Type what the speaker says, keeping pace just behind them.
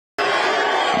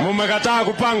Mumekataa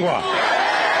kupangwa.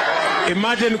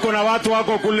 Imagine kuna watu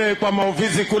wako kule kwa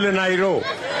maofisi kule Nairobi.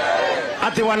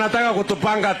 Ati wanataka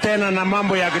kutupanga tena na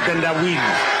mambo ya kitendawili.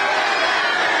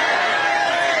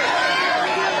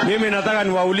 Mimi nataka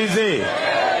niwaulize,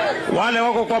 wale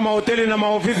wako kwa mahoteli na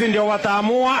maofisi ndio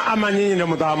wataamua ama nyinyi ndio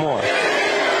mtaamua?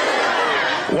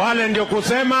 Wale ndio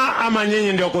kusema ama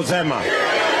nyinyi ndio kusema?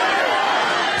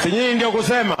 Si nyinyi ndio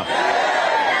kusema?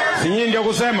 Si nyinyi ndio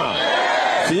kusema?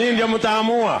 Si nyinyi ndio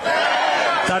mtaamua?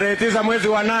 Tarehe 9 mwezi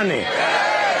wa 8.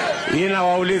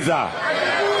 Inawauliza,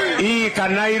 hii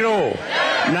Kanairo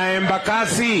na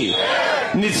Embakasi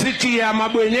ni city ya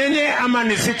mabwenyenye ama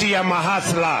ni city ya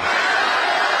mahasla?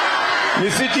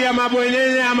 Ni city ya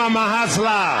mabwenyenye ama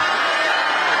mahasla?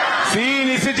 Si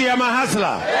ni city ya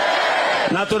mahasla?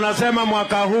 Na tunasema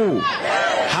mwaka huu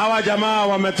hawa jamaa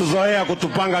wametuzoea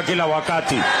kutupanga kila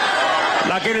wakati,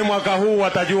 lakini mwaka huu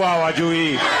watajua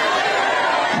hawajui.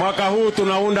 Mwaka huu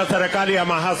tunaunda serikali ya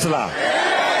mahasla,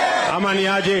 ama ni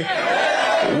aje?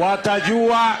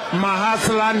 Watajua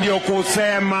mahasla ndio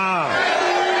kusema.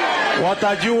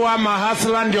 Watajua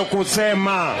mahasla ndio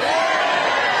kusema.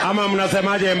 Ama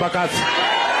mnasemaje Embakasi?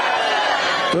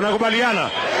 Tunakubaliana?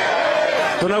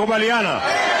 Tunakubaliana?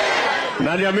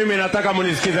 Na ndio mimi nataka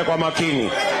munisikize kwa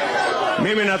makini.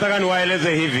 Mimi nataka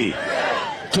niwaeleze hivi.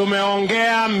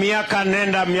 Tumeongea miaka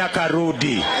nenda miaka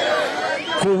rudi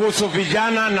kuhusu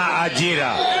vijana na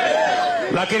ajira.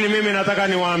 Lakini mimi nataka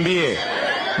niwaambie,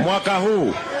 mwaka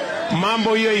huu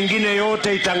mambo hiyo ingine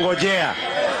yote itangojea.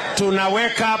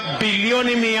 Tunaweka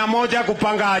bilioni 100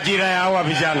 kupanga ajira ya hawa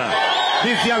vijana.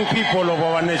 These young people of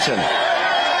our nation.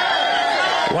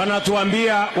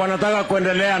 Wanatuambia wanataka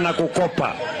kuendelea na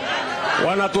kukopa.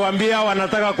 Wanatuambia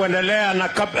wanataka kuendelea na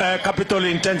capital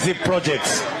intensive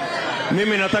projects.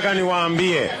 Mimi nataka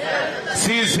niwaambie,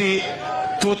 sisi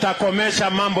tutakomesha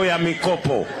mambo ya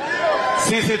mikopo.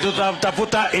 Sisi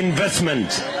tutatafuta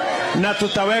investment na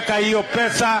tutaweka hiyo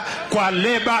pesa kwa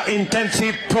labor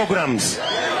intensive programs,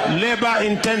 labor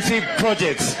intensive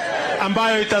projects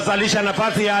ambayo itazalisha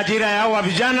nafasi ya ajira ya hawa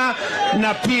vijana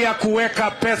na pia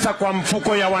kuweka pesa kwa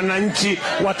mfuko ya wananchi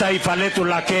wa taifa letu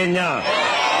la Kenya.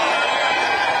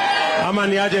 Ama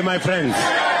ni aje my friends?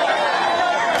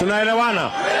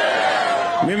 Tunaelewana?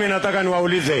 Mimi nataka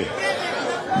niwaulize,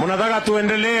 mnataka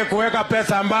tuendelee kuweka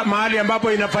pesa mahali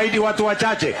ambapo inafaidi watu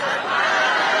wachache?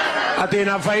 Ati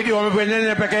inafaidi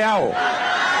wamebwenyenye peke yao?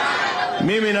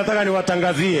 Mimi nataka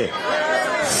niwatangazie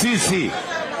sisi,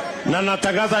 na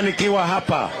natangaza nikiwa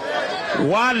hapa,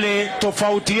 wale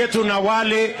tofauti yetu na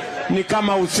wale ni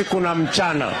kama usiku na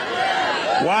mchana.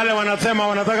 Wale wanasema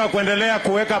wanataka kuendelea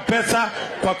kuweka pesa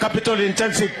kwa capital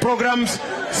intensive programs.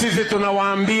 Sisi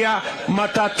tunawaambia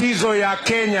matatizo ya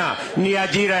Kenya ni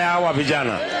ajira ya hawa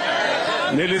vijana.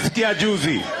 Nilisikia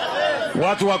juzi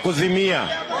watu wa kuzimia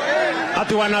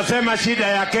ati wanasema shida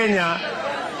ya Kenya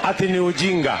ati ni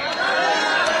ujinga.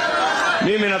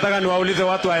 Mimi nataka niwaulize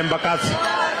watu wa Embakasi,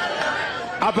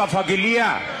 hapa Fagilia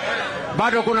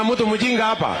bado kuna mtu mjinga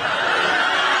hapa?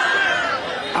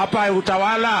 Hapa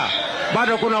Utawala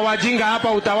bado kuna wajinga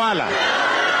hapa Utawala?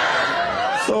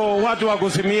 So watu wa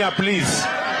kusimia, please,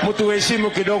 mtu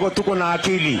heshimu kidogo, tuko na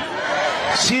akili.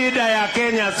 Shida ya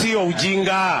Kenya sio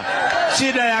ujinga.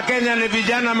 Shida ya Kenya ni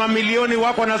vijana mamilioni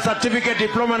wako na certificate,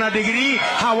 diploma na degree,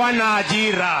 hawana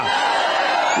ajira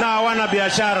na hawana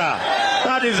biashara.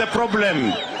 That is the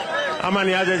problem. Ama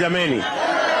ni aje jameni?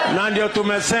 Na ndio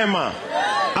tumesema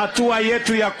hatua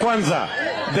yetu ya kwanza,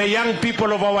 the young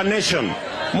people of our nation.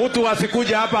 Mtu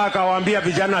asikuja hapa akawaambia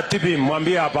vijana tibim,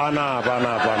 mwambie hapana, hapana,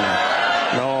 hapana.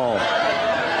 No.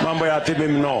 Mambo ya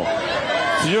tibim no.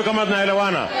 Sijui kama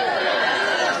tunaelewana.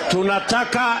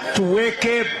 Tunataka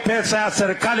tuweke pesa ya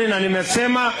serikali, na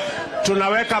nimesema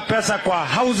tunaweka pesa kwa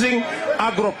housing,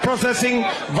 agro processing,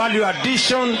 value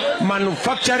addition,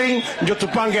 manufacturing, ndio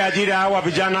tupange ajira hawa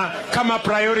vijana kama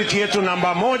priority yetu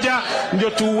namba 1, ndio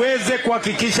tuweze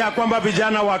kuhakikisha kwamba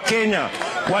vijana wa Kenya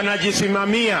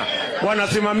wanajisimamia,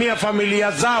 wanasimamia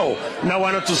familia zao na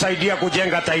wanatusaidia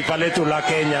kujenga taifa letu la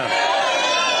Kenya.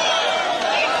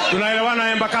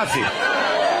 Tunaelewana Embakasi?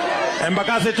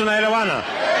 Embakasi tunaelewana?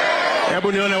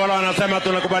 Hebu nione wala wanasema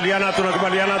tunakubaliana,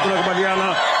 tunakubaliana,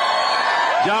 tunakubaliana.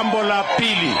 Jambo la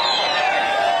pili,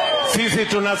 sisi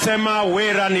tunasema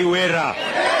wera ni wera.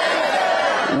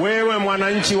 Wewe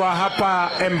mwananchi wa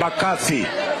hapa Embakasi,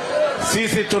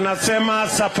 sisi tunasema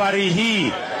safari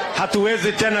hii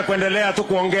hatuwezi tena kuendelea tu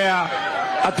kuongea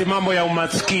ati mambo ya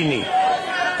umaskini.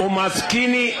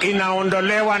 Umaskini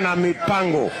inaondolewa na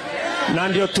mipango, na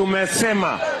ndio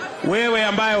tumesema wewe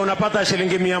ambaye unapata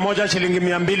shilingi 100, shilingi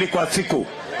 200 kwa siku,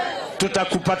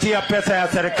 tutakupatia pesa ya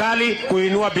serikali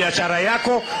kuinua biashara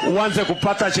yako, uanze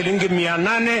kupata shilingi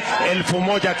 800,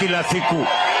 1000 kila siku.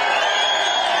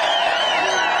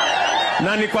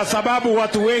 Na ni kwa sababu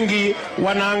watu wengi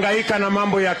wanahangaika na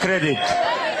mambo ya credit.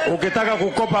 Ukitaka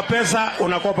kukopa pesa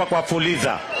unakopa kwa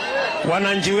Fuliza.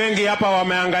 Wananchi wengi hapa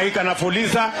wamehangaika na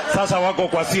Fuliza, sasa wako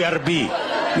kwa CRB.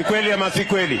 Ni kweli ama si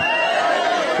kweli?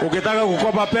 Ukitaka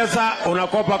kukopa pesa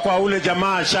unakopa kwa ule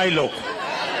jamaa Shylock.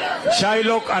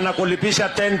 Shylock anakulipisha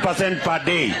 10% per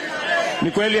day.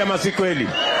 Ni kweli ama si kweli?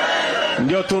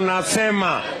 Ndio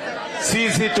tunasema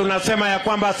sisi tunasema ya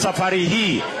kwamba safari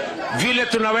hii vile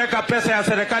tunaweka pesa ya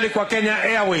serikali kwa Kenya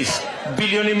Airways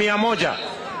bilioni 100,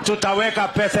 tutaweka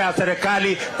pesa ya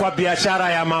serikali kwa biashara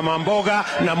ya mama mboga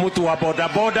na mtu wa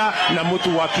bodaboda na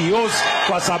mtu wa kiosk,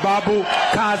 kwa sababu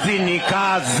kazi ni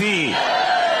kazi.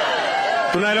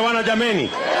 Tunaelewana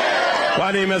jameni?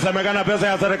 Kwani imesemekana pesa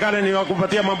ya serikali ni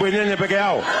wakupatia mambo yenyewe peke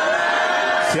yao?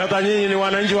 Si hata nyinyi ni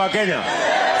wananchi wa Kenya?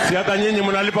 Si hata nyinyi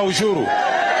mnalipa ushuru?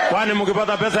 Kwani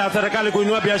mkipata pesa ya serikali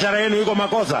kuinua biashara yenu iko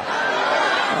makosa?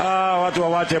 Watu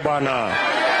wawache bwana,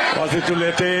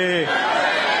 wasitulete,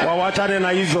 wawachane na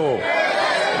hizo.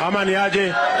 Ama ni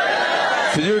aje?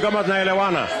 Sijui kama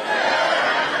tunaelewana.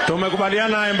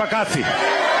 Tumekubaliana Embakasi.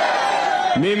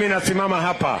 Mimi nasimama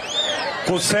hapa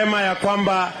kusema ya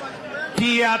kwamba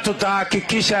pia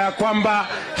tutahakikisha ya kwamba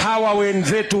hawa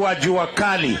wenzetu wa jua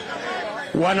kali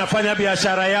wanafanya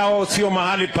biashara yao sio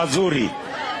mahali pazuri.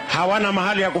 Hawana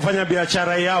mahali ya kufanya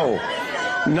biashara yao.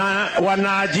 Na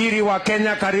wanaajiri wa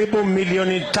Kenya karibu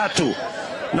 3,000,000.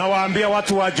 Na waambia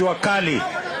watu wa jua kali,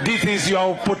 this is your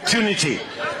opportunity.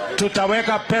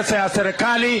 Tutaweka pesa ya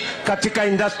serikali katika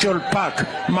industrial park,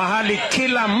 mahali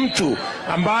kila mtu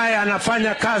ambaye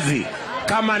anafanya kazi,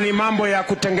 kama ni mambo ya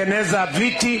kutengeneza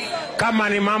viti, kama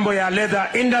ni mambo ya leather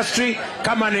industry,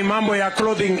 kama ni mambo ya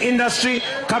clothing industry,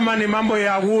 kama ni mambo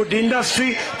ya wood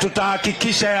industry,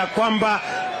 tutahakikisha ya kwamba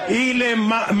ile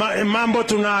mambo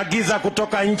tunaagiza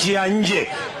kutoka nchi ya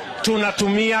nje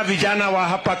tunatumia vijana wa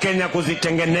hapa Kenya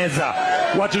kuzitengeneza.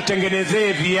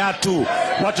 Watutengenezee viatu,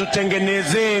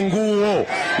 watutengenezee nguo,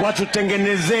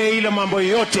 watutengenezee ile mambo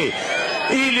yote,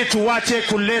 ili tuwache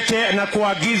kulete na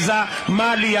kuagiza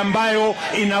mali ambayo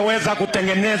inaweza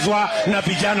kutengenezwa na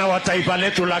vijana wa taifa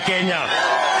letu la Kenya.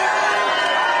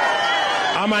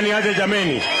 Ama ni aje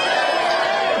jameni?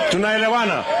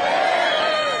 Tunaelewana?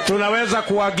 Tunaweza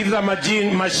kuagiza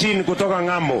machine kutoka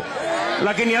ng'ambo,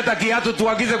 lakini hata kiatu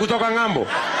tuagize kutoka ng'ambo?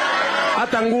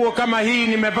 Hata nguo kama hii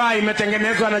nimevaa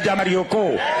imetengenezwa na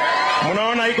Jamarioko.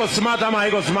 Mnaona iko smart ama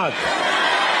iko smart?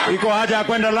 Iko haja ya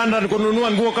kwenda London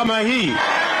kununua nguo kama hii?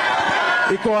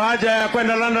 Iko haja ya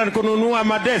kwenda London kununua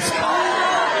madesk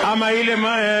ama ile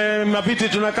maviti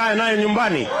tunakaa nayo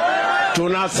nyumbani?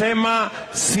 Tunasema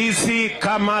sisi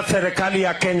kama serikali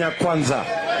ya Kenya Kwanza,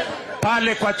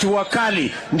 pale kwa jua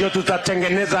kali ndio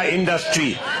tutatengeneza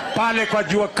industry, pale kwa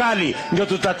jua kali ndio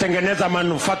tutatengeneza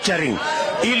manufacturing,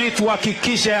 ili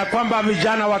tuhakikishe ya kwamba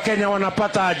vijana wa Kenya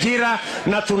wanapata ajira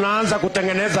na tunaanza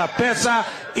kutengeneza pesa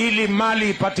ili mali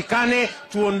ipatikane,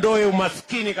 tuondoe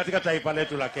umaskini katika taifa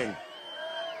letu la Kenya.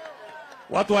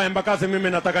 Watu wa Embakasi, mimi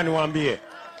nataka niwaambie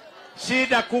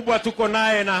shida kubwa tuko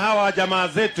naye na hawa jamaa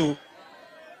zetu.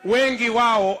 Wengi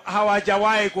wao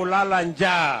hawajawahi kulala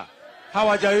njaa.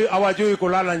 Hawajui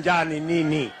kulala njaa ni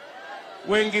nini.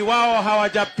 Wengi wao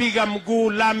hawajapiga mguu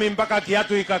lami mpaka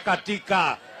kiatu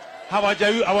ikakatika.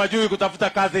 Hawajui kutafuta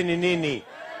kazi ni nini.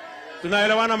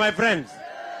 Tunaelewana my friends?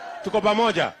 Tuko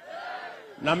pamoja?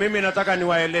 Na mimi nataka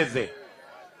niwaeleze,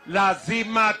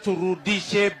 lazima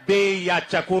turudishe bei ya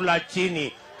chakula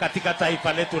chini katika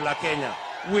taifa letu la Kenya.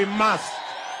 We must.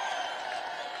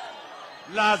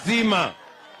 Lazima,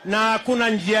 na hakuna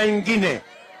njia nyingine.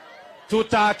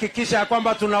 Tutahakikisha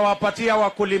kwamba tunawapatia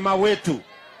wakulima wetu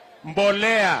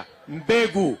mbolea,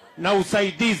 mbegu na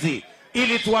usaidizi,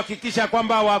 ili tuhakikisha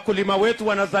kwamba wakulima wetu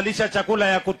wanazalisha chakula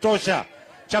ya kutosha.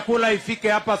 Chakula ifike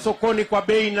hapa sokoni kwa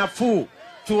bei nafuu.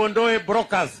 Tuondoe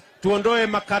brokers, tuondoe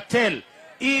makatel,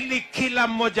 ili kila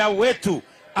mmoja wetu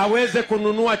aweze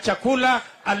kununua chakula,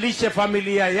 alishe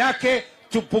familia yake.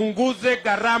 Tupunguze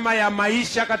gharama ya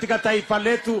maisha katika taifa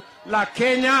letu la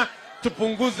Kenya.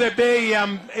 Tupunguze bei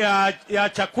ya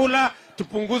chakula,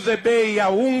 tupunguze bei ya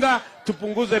unga,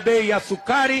 tupunguze bei ya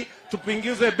sukari,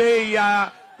 tupunguze bei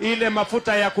ya ile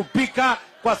mafuta ya kupika,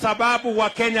 kwa sababu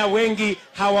Wakenya wengi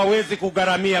hawawezi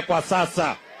kugharamia kwa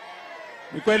sasa.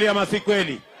 Ni kweli ama si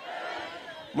kweli?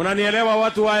 Mnanielewa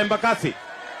watu wa Embakasi?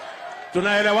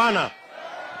 Tunaelewana?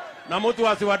 Na mtu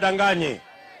asiwadanganye.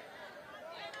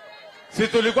 Si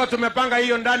tulikuwa tumepanga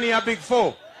hiyo ndani ya Big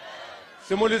Four?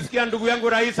 Simulisikia ndugu yangu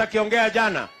rais akiongea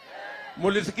jana?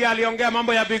 Mulisikia aliongea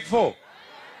mambo ya Big Four.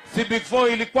 Si Big Four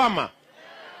ilikwama?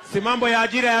 Si mambo ya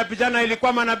ajira ya vijana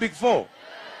ilikwama na Big Four?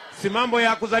 Si mambo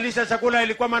ya kuzalisha chakula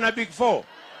ilikwama na Big Four?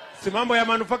 Si mambo ya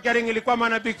manufacturing ilikwama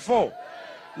na Big Four?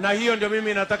 Na hiyo ndio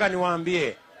mimi nataka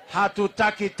niwaambie,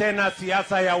 hatutaki tena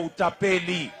siasa ya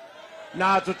utapeli, na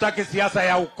hatutaki siasa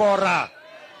ya ukora,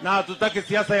 na hatutaki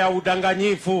siasa ya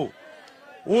udanganyifu.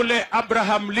 Ule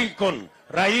Abraham Lincoln,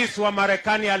 rais wa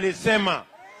Marekani, alisema,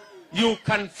 you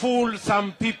can fool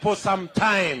some people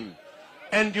sometime,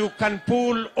 and you can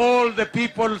fool all the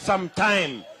people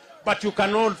sometime, but you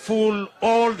cannot fool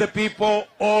all the people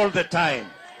all the time.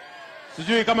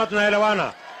 Sijui kama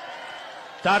tunaelewana.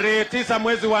 Tarehe 9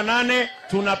 mwezi wa 8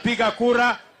 tunapiga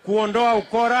kura kuondoa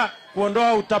ukora,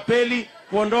 kuondoa utapeli,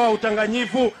 kuondoa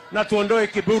utanganyifu, na tuondoe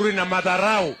kiburi na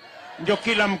madharau, ndio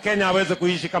kila Mkenya aweze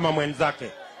kuishi kama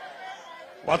mwenzake.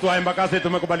 Watu wa Embakasi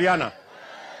tumekubaliana?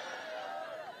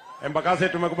 Embakasi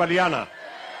tumekubaliana?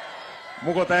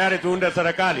 Muko tayari tuunde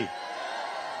serikali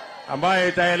ambaye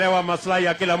itaelewa maslahi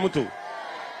ya kila mtu,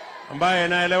 ambaye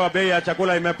inaelewa bei ya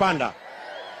chakula imepanda,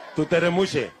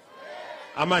 tuteremushe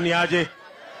ama ni aje?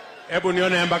 Hebu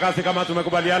nione Embakasi kama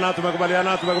tumekubaliana.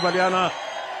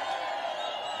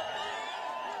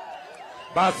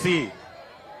 Basi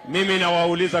mimi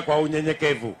nawauliza kwa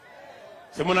unyenyekevu,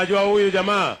 si mnajua huyu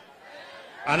jamaa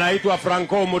anaitwa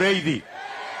Franco Mureithi?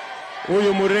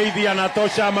 Huyu Mureithi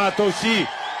anatosha ama atoshi?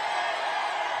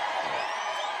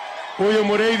 Huyu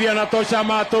Mureithi anatosha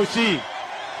ama atoshi?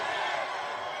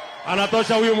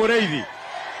 Anatosha huyu Mureithi?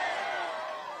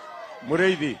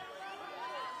 Mureithi,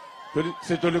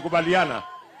 si tulikubaliana?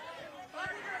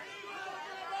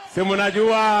 Si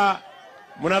mnajua,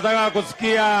 mnataka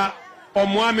kusikia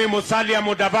Omwami Musalia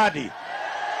Mudavadi?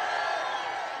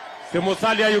 Si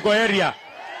Musalia yuko area?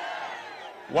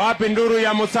 Wapi nduru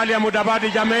ya Musalia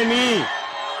Mudavadi jameni?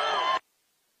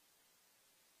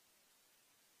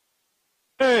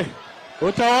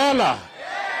 Utawala.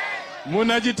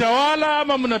 Munajitawala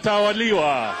ama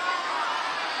munatawaliwa?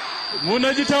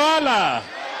 Munajitawala.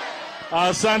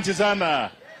 Asante sana.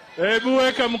 Hebu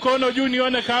weka mkono juu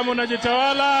nione kama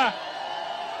unajitawala.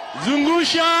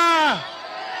 Zungusha.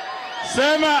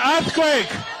 Sema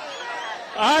earthquake.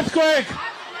 Earthquake.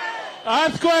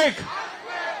 Earthquake.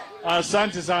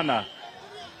 Asante sana.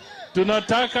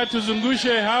 Tunataka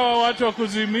tuzungushe hawa watu wa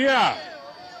kuzimia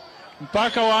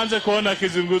mpaka waanze kuona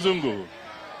kizunguzungu.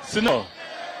 Sino.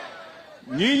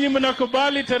 Nyinyi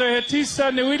mnakubali tarehe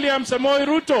 9 ni William Samoei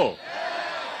Ruto?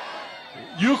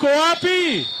 Yuko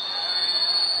wapi?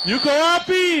 Yuko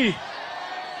wapi?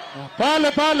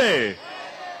 Pale pale.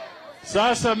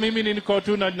 Sasa mimi niko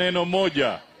tu na neno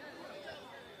moja.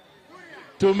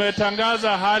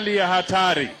 Tumetangaza hali ya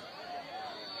hatari.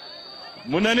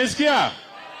 Mnanisikia?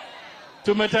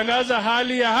 Tumetangaza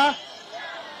hali ya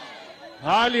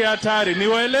hatari.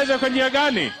 Niwaeleze kwa njia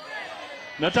gani?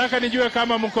 Nataka nijue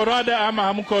kama mko rada ama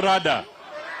hamko rada.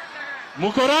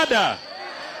 Mko rada?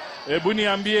 Hebu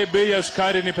niambie bei ya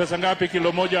sukari ni pesa ngapi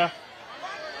kilo moja?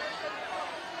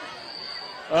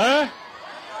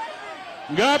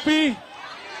 Ngapi?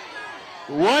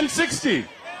 160?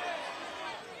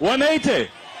 180?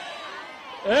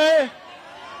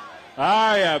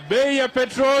 Haya, bei ya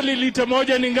petroli lita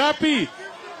moja ni ngapi?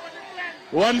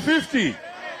 150?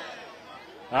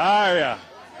 Haya,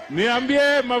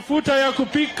 niambie mafuta ya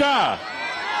kupika.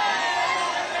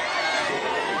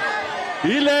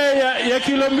 Ile ya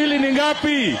kilo 2 ni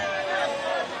ngapi?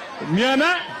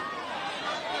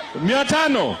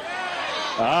 500?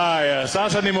 Haya,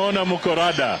 sasa nimeona mko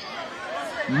rada.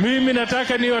 Mimi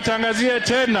nataka niwatangazie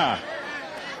tena.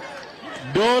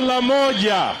 Dola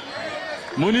moja.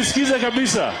 Munisikize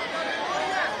kabisa.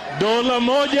 Dola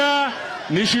moja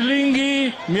ni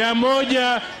shilingi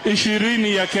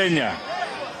 120 ya Kenya.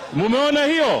 Mumeona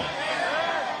hiyo?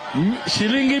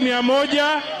 Shilingi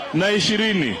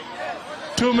 120.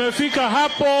 Tumefika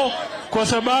hapo kwa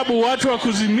sababu watu wa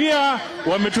kuzimia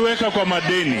wametuweka kwa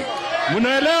madeni.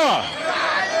 Munaelewa?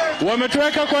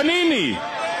 Wametuweka kwa nini?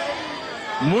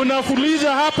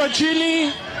 Munafuliza hapa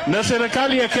chini na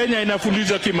serikali ya Kenya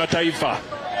inafuliza kimataifa.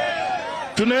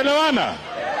 Tunaelewana?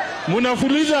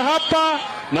 Munafuliza hapa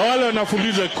na wale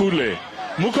wanafuliza kule.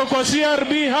 Muko kwa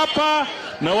CRB hapa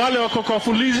na wale wako kwa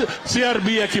CRB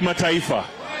ya kimataifa.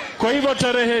 Kwa hivyo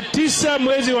tarehe 9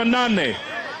 mwezi wa 8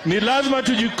 ni lazima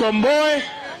tujikomboe,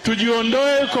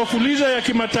 tujiondoe kwa fuliza ya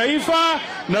kimataifa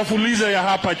na fuliza ya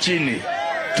hapa chini.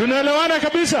 Tunaelewana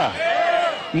kabisa?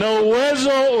 Na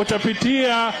uwezo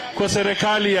utapitia kwa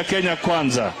serikali ya Kenya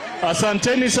Kwanza.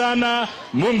 Asanteni sana,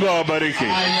 Mungu awabariki.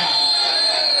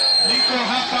 Niko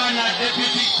hapa na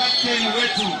deputy captain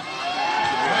wetu.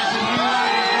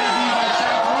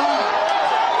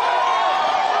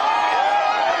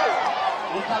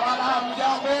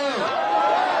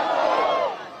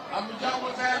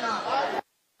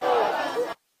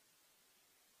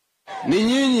 Ni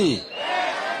nyinyi.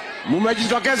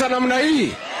 Mumejitokeza namna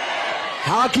hii.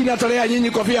 Haki natolea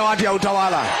nyinyi kofia watu ya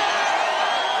Utawala.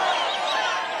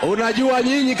 Unajua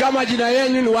nyinyi kama jina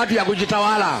yenu ni watu ya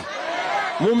kujitawala.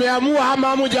 Mumeamua ama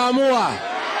hamujaamua?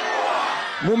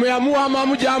 Mumeamua ama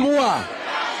hamujaamua?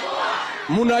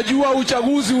 Munajua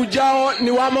uchaguzi ujao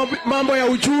ni wa mambo ya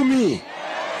uchumi.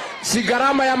 Si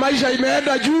gharama ya maisha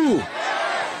imeenda juu.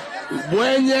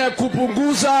 Mwenye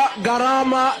kupunguza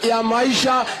gharama ya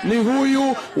maisha ni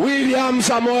huyu William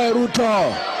Samoei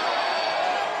Ruto.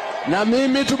 Na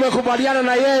mimi tumekubaliana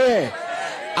na yeye.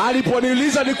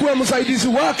 Aliponiuliza nikuwe msaidizi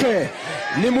wake,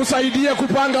 nimsaidie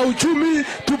kupanga uchumi,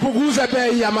 tupunguze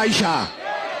bei ya maisha.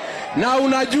 Na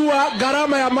unajua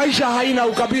gharama ya maisha haina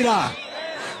ukabila.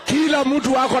 Kila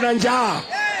mtu ako na njaa.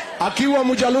 Akiwa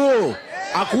Mjaluo,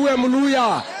 akuwe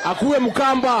Mluya, akuwe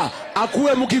Mkamba,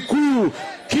 akuwe Mkikuyu,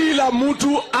 kila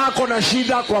mtu ako na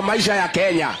shida kwa maisha ya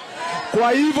Kenya.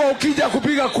 Kwa hivyo ukija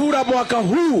kupiga kura mwaka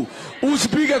huu,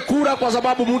 usipige kura kwa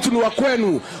sababu mtu ni wa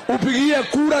kwenu. Upigie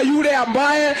kura yule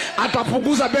ambaye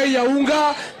atapunguza bei ya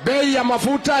unga, bei ya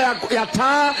mafuta ya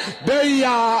taa, bei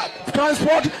ya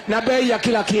transport na bei ya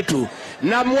kila kitu.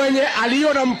 Na mwenye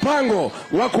aliyo na mpango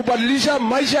wa kubadilisha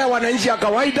maisha ya wananchi ya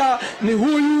kawaida ni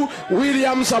huyu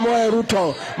William Samoei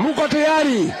Ruto. Mko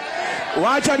tayari?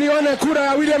 Wacha nione kura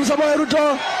ya William Samoei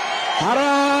Ruto.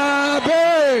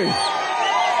 Harambee!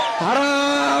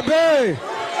 Harambee!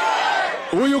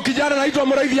 Huyu kijana anaitwa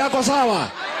Muraidhi, yako sawa?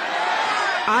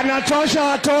 Anatosha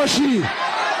hatoshi?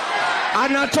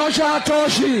 Anatosha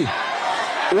hatoshi?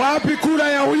 Wapi kura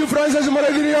ya huyu Francis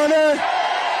Muraidhi nione?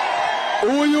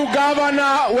 Huyu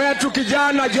gavana wetu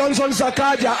kijana Johnson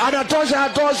Sakaja anatosha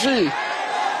hatoshi?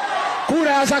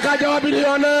 Kura ya Sakaja wapi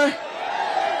nione?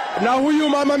 Na huyu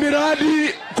mama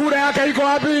miradi kura yake iko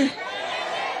wapi?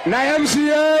 Na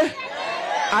MCA?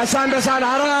 Asante sana.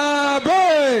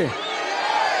 Harambee!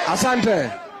 Asante.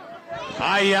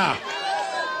 Haya.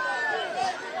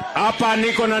 Hapa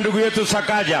niko na ndugu yetu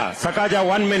Sakaja. Sakaja,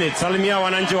 1 minute. Salimia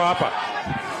wananchi wa hapa.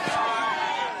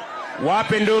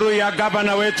 Wape nduru ya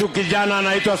gavana wetu kijana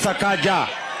anaitwa Sakaja.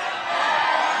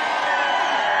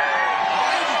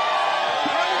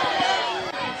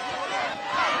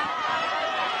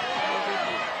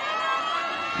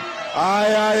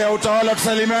 Haya, Utawala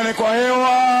tusalimiane kwa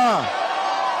hewa.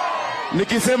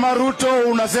 Nikisema Ruto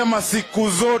unasema siku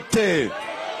zote.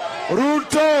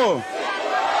 Ruto.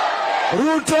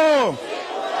 Ruto.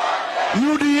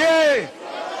 UDA.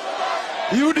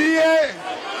 UDA.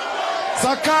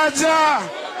 Sakaja.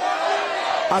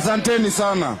 Asanteni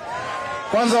sana.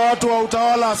 Kwanza watu wa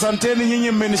Utawala, asanteni,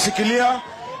 nyinyi mmenishikilia.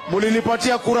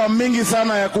 Mulinipatia kura mingi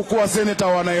sana ya kukuwa seneta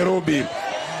wa Nairobi.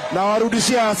 Na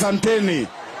warudishia asanteni.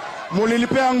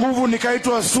 Mulinipea nguvu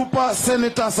nikaitwa Super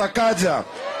Senator Sakaja.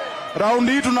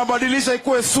 Raundi hii tunabadilisha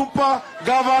ikuwe Super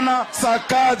Governor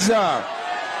Sakaja.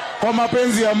 Kwa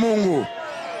mapenzi ya Mungu.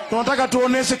 Tunataka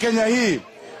tuoneshe Kenya hii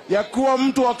ya kuwa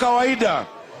mtu wa kawaida,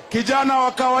 kijana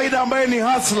wa kawaida ambaye ni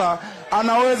hustler,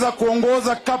 anaweza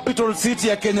kuongoza capital city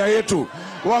ya Kenya yetu.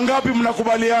 Wangapi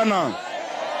mnakubaliana?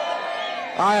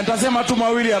 Haya, nitasema tu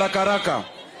mawili haraka haraka.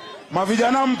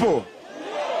 Mavijana mpo?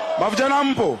 Mavijana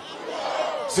mpo?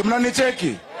 Si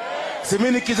mnanicheki? Si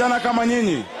mimi ni kijana kama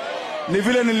nyinyi. Ni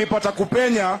vile nilipata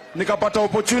kupenya, nikapata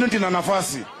opportunity na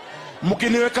nafasi.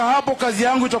 Mkiniweka hapo, kazi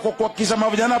yangu itakuwa kuhakikisha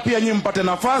mavijana pia nyinyi mpate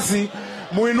nafasi,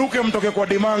 muinuke mtoke kwa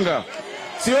dimanga.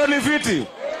 Sioni viti.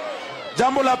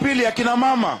 Jambo la pili, akina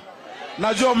mama,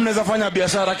 najua mnaweza fanya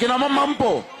biashara. Akina mama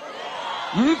mpo?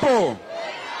 Mpo?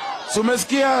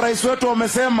 Sumesikia rais wetu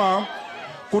amesema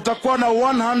kutakuwa na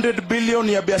 100 billion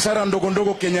ya biashara ndogo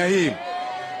ndogo Kenya hii.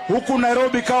 Huku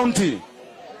Nairobi County,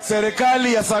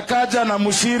 serikali ya Sakaja na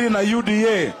Mushiri na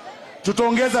UDA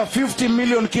tutaongeza 50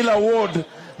 million kila ward,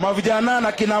 mavijana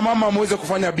na kina mama muweze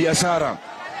kufanya biashara.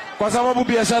 Kwa sababu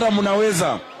biashara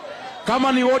mnaweza.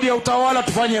 Kama ni ward ya Utawala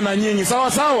tufanye na nyinyi,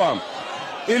 sawa sawa,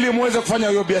 ili muweze kufanya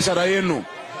hiyo biashara yenu.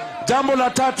 Jambo la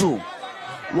tatu,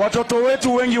 watoto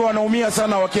wetu wengi wanaumia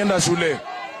sana wakienda shule.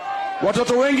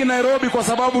 Watoto wengi Nairobi kwa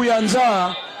sababu ya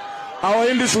njaa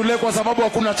hawaendi shule kwa sababu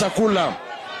hakuna chakula.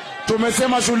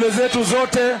 Tumesema shule zetu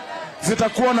zote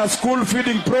zitakuwa na school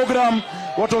feeding program.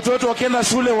 Watoto wetu wakienda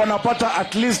shule wanapata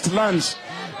at least lunch.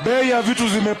 Bei ya vitu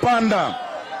zimepanda.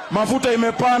 Mafuta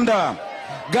imepanda.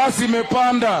 Gasi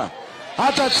imepanda.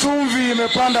 Hata chumvi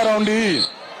imepanda raundi hii.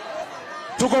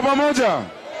 Tuko pamoja?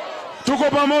 Tuko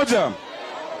pamoja?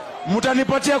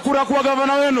 Mtanipatia kura kuwa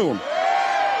gavana wenu?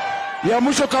 Ya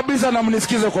mwisho kabisa, na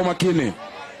mnisikize kwa makini.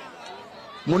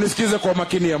 Mnisikize kwa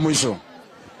makini ya mwisho.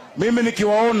 Mimi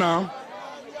nikiwaona,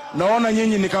 naona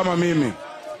nyinyi ni kama mimi.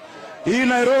 Hii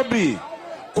Nairobi,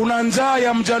 Kuna njaa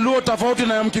ya Mjaluo tofauti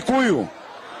na ya Mkikuyu.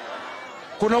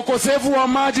 Kuna ukosefu wa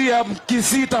maji ya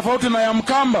Kisii tofauti na ya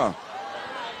Mkamba.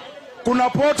 Kuna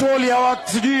pothole ya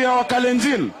sijui ya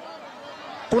Wakalenjin.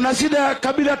 Kuna shida ya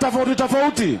kabila tofauti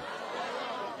tofauti.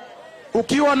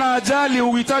 Ukiwa na ajali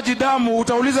uhitaji damu,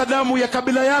 utauliza damu ya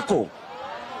kabila yako,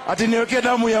 ati niwekee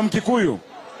damu ya Mkikuyu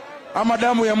ama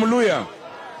damu ya Mluya?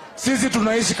 Sisi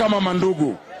tunaishi kama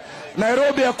mandugu.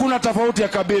 Nairobi hakuna tofauti ya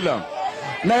kabila.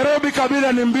 Nairobi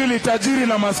kabila ni mbili, tajiri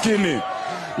na maskini.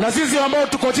 Na sisi ambao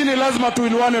tuko chini lazima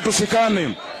tuinuane,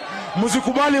 tushikane.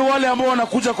 Msikubali wale ambao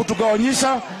wanakuja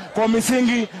kutugawanyisha kwa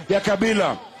misingi ya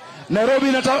kabila.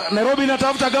 Nairobi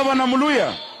inatafuta gavana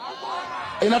Mluya,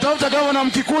 inatafuta gavana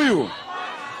Mkikuyu,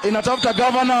 inatafuta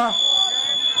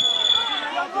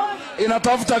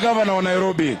gavana wa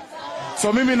Nairobi.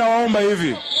 So mimi nawaomba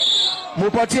hivi,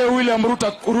 mupatie William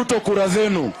Ruto kura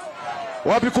zenu.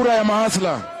 Wapi kura ya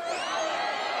mahasla?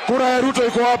 Kura ya Ruto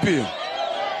iko wapi?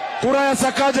 Kura ya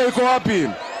Sakaja iko wapi?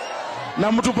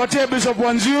 Na mtupatie Bishop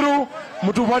Wanjiru,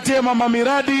 mtupatie mama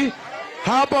Miradi,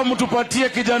 hapa mtupatie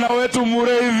kijana wetu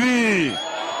Mureithi.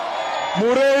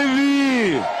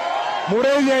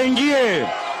 Mureithi aingie.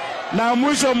 Na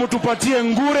mwisho mtupatie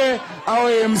Ngure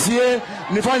awe MCA,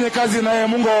 nifanye kazi naye.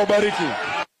 Mungu awabariki.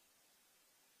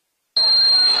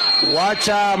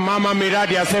 Wacha mama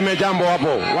Miradi aseme jambo hapo.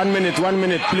 1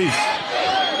 minute please.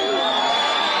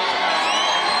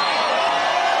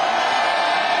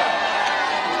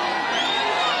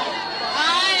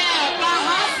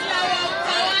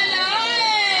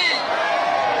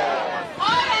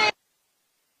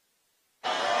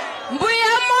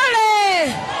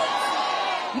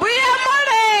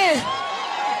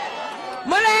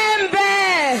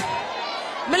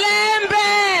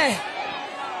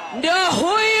 Ndio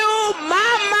huyu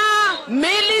mama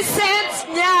Millicent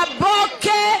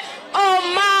Nyaboke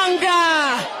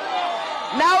Omanga,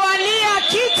 nawania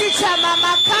kiti cha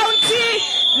mama county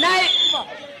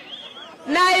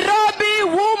Nairobi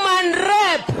woman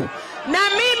rep. Na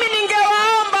mimi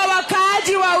ningewaomba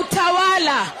wakaaji wa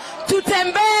Utawala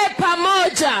tutembee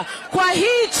pamoja kwa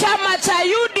hii chama cha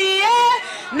UDA,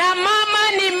 na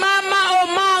mama ni mama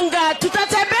Omanga,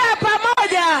 tutatembea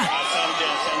pamoja.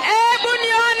 Ebu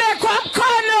nione kwa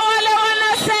mkono wale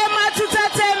wanasema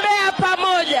tutatembea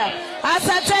pamoja.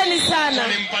 Asanteni sana.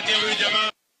 Nimpatie huyu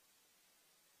jamaa.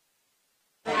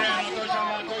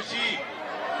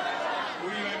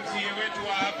 Huyu MCA wetu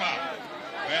wa hapa.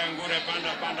 Wewe Ngure,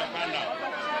 panda.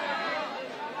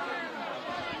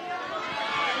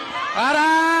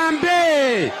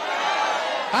 Harambe!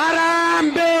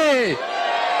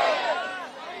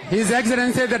 His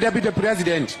Excellency the Deputy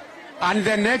President and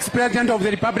the next President of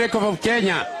the Republic of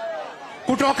Kenya,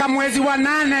 kutoka mwezi wa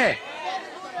 8,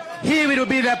 he will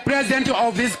be the President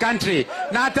of this country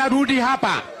na atarudi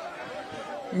hapa.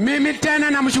 Mimi tena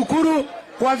namshukuru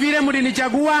kwa vile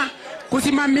mlinichagua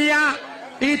kusimamia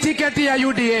hii tiketi ya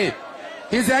UDA.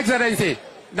 His Excellency,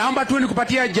 naomba tu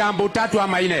nikupatie jambo 3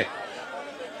 ama 4.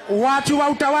 Watu wa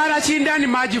Utawala shinda ni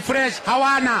maji fresh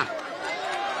hawana,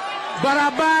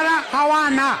 barabara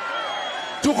hawana.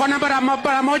 Tuko na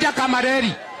barabara moja kama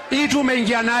reli, hii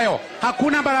tumeingia nayo,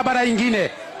 hakuna barabara ingine.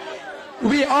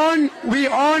 We own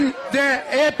the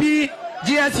AP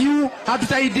GSU,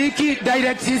 hatusaidiki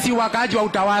direct sisi wakaji wa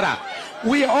Utawala.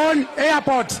 We own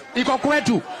airport, iko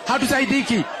kwetu,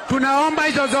 hatusaidiki. Tunaomba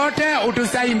hizo zote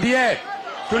utusaidie,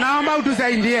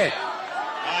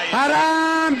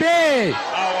 Harambe!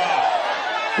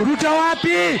 Ruto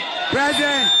wapi?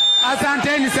 President,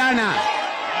 asanteni sana.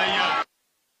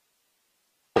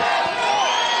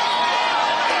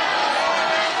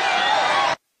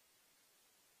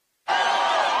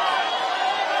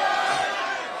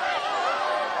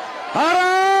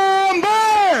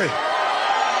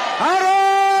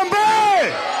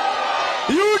 Harambe!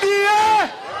 UDA!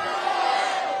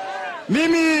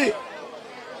 Mimi,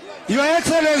 Your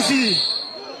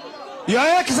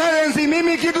Excellency,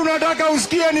 mimi kitu nataka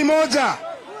usikie ni moja.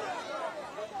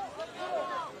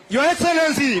 Your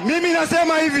Excellency, mimi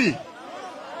nasema hivi,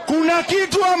 kuna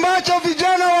kitu ambacho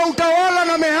vijana wa Utawala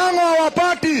na Mehango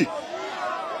hawapati.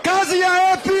 Kazi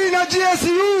ya AP na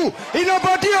GSU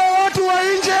inapatia watu wa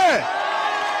nje.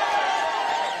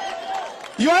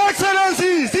 Your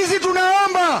Excellency, sisi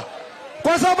tunaomba,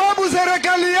 kwa sababu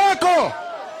serikali yako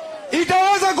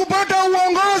itaweza kupata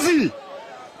uongozi,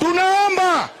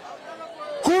 tunaomba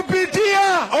kupitia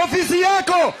ofisi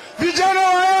yako vijana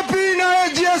wa AP na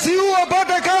GSU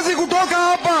wapate kazi kutoka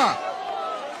hapa.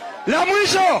 La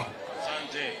mwisho,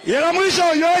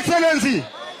 Your Excellency,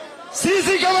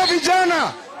 sisi kama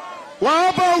vijana wa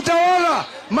hapa Utawala,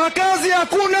 makazi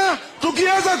hakuna,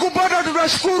 tukiweza kupata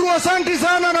tutashukuru. Asante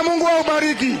sana na Mungu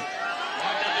awabariki.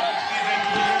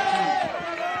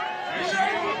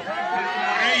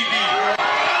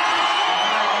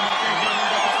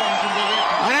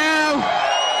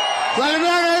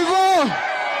 Salimiana hivyo.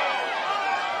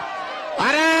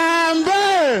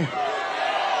 Arambe!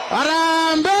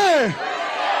 Arambe!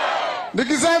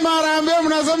 Nikisema arambe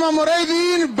mnasema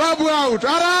Mureithi in, babu out.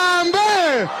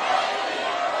 Arambe!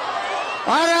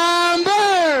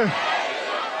 Arambe!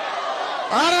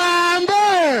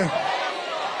 Arambe!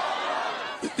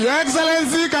 Your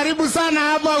Excellency, karibu sana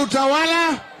hapa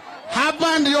Utawala.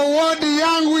 Hapa ndio wodi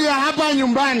yangu ya hapa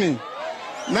nyumbani.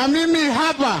 Na mimi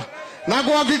hapa na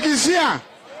kuhakikishia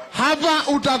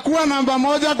hapa utakuwa namba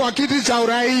 1 kwa kiti cha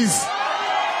urais.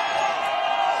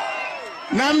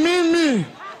 Na mimi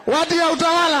watu ya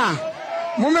Utawala,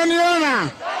 mumeniona,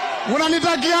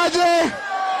 munanitakiaje?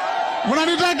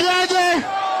 Munanitakiaje?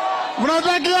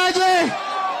 Munanitakiaje?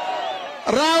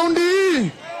 Raundi hii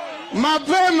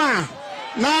mapema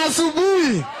na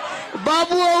asubuhi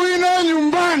Babu Owino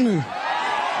nyumbani.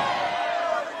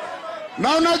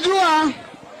 Na unajua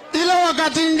ile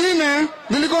wakati ingine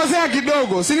nilikosea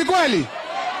kidogo, si ni kweli?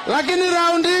 Lakini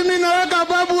raundi hii mimi naweka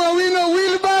Babu Owino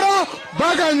wheelbarrow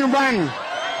mpaka nyumbani.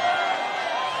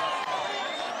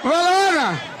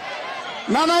 Unaona?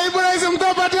 Na naibu rais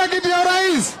mtapatia kiti ya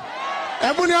rais.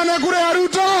 Hebu nione kura ya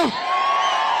Ruto.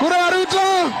 Kura ya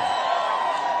Ruto.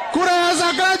 Kura ya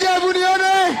Sakaja, hebu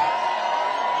nione.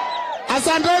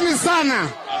 Asanteni sana.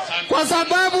 Kwa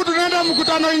sababu tunaenda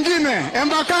mkutano ingine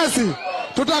Embakasi.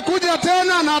 Tutakuja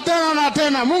tena na tena na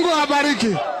tena. Mungu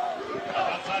awabariki.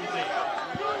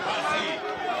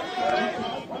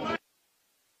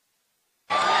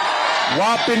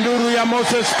 Wapi nduru ya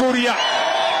Moses Kuria?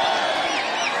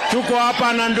 Tuko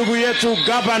hapa na ndugu yetu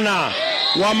gavana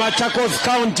wa Machakos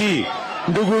County,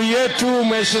 ndugu yetu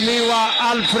Mheshimiwa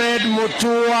Alfred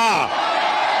Mutua.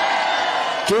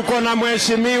 Tuko na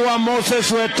Mheshimiwa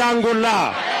Moses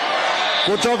Wetangula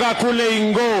kutoka kule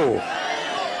Ingo.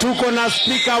 Tuko na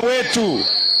spika wetu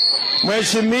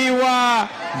Mheshimiwa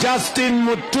Justin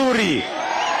Muturi,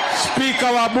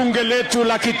 spika wa bunge letu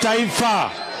la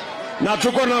kitaifa. Na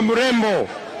tuko na mrembo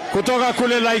kutoka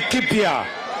kule Laikipia,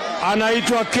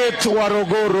 anaitwa Kate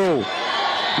Warogoro.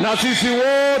 Na sisi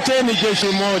wote ni jeshi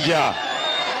moja.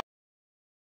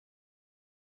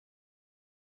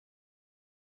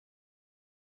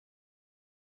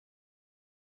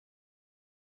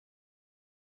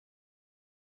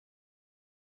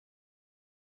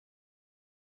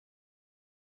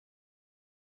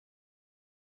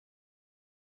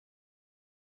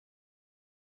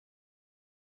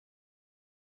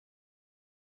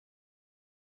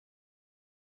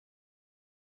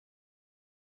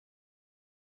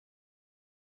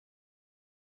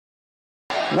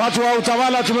 Watu wa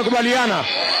Utawala tumekubaliana.